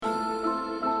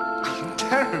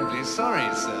terribly sorry,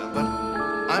 sir, but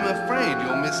I'm afraid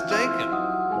you're mistaken.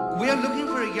 We're looking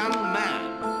for a young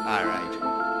man. All right,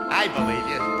 I believe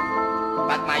you,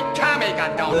 but my Tommy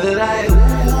gun don't. But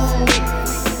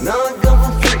now I come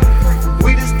for free.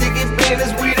 We the sticky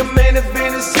bandits, we the man that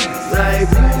been in seats. Like,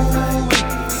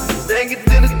 take it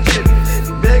to the chip,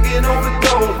 begging on the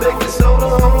door, begging soda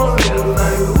on the hill.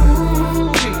 Like,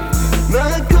 now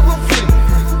I come for free.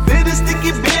 Be the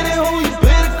sticky bandit, oh, you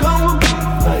better come with me.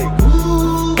 Like,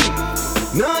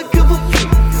 now I come for free.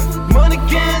 Money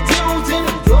can't tell in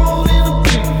the road in the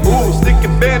beat. Ooh, sticky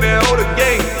bandit on the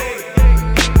game.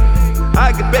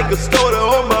 I can bake a soda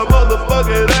on my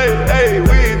motherfucking hey,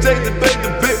 we ain't chasing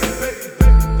baby bitch.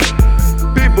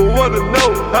 People wanna know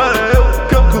how the hell we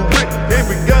come correct. If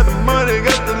we got the money,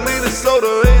 got the lean and soda,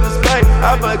 ain't a spite.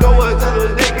 I might go out to the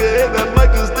nigga and I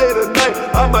might just stay the night.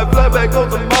 I might fly back on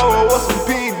tomorrow or some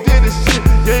P. Diddy shit.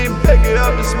 You ain't begging,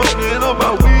 I've been smoking on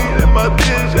my weed and my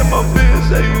bitch and my bitch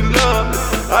say you love me.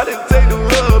 I didn't take the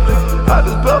rubber, I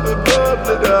just pop it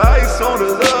bubbly. The ice on the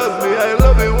loves me. I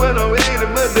love it when I'm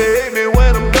eating, but they hate me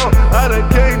when I'm gone. I done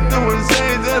came through and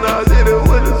sings and I did it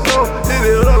with a song. Did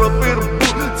it all up in the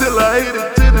boot till I hit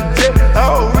it to the jet. I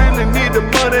don't really need the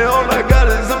money, all I got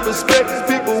is some respect.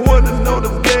 People wanna know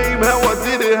the game, how I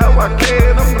did it, how I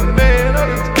can. I'm the man,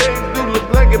 I just came through, look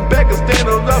like it back and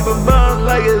stand on top of mine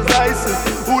like it's ISIS.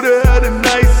 Who the hell the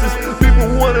nicest?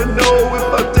 People wanna know if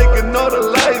I'm taking all the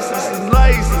licenses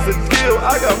and kill.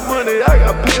 I got money, I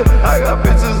got pills, I got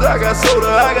bitches, I got soda,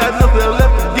 I got nothing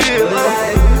left to give.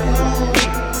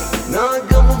 Now I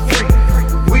come for free.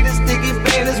 We the sticky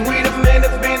bandits, we the man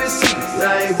that been in seats.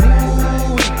 Like,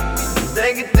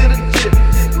 take it to the chip,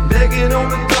 begging on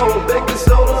the door, begging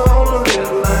soda on the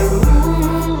hill. Like,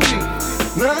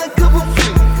 now I come for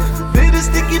free. Be the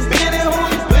sticky bandit, oh,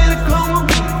 you better come with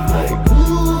me. Like,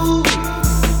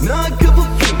 now I come for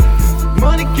free.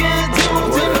 Money can't tell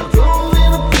till the road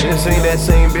in a pit. See that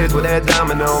same bitch with that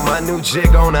domino. My new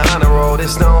chick on the honor roll.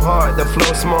 This no hard, the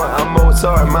flow smart. I'm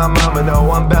Mozart, my mama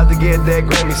know. I'm about to get that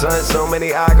Grammy, son. So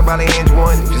many I can probably hand you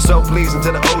one. If you're so pleasing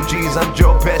to the OGs, I'm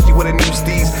Joe Playo with a new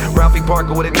steez. Ralphie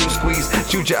Parker with a new squeeze.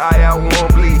 Shoot your eye out,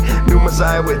 won't bleed. New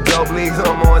Messiah with dope leagues.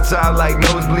 I'm on top like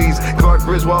nosebleeds. Clark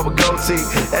Griswold with goatee.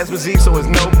 Aspen Z, so it's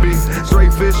no beef.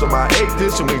 Straight fish on my 8th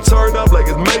dish, and we turn up like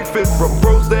it's May 5th. From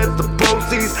prostats to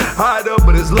proceeds. Hide up,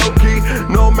 but it's low key.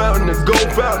 No mountain to go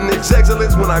fountain. It's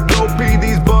excellence when I go pee.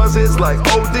 These bars hits like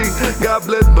OD. God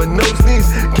bless, but no sneeze.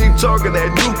 Keep talking that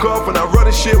new cough and I run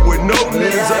the shit with no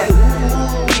knees.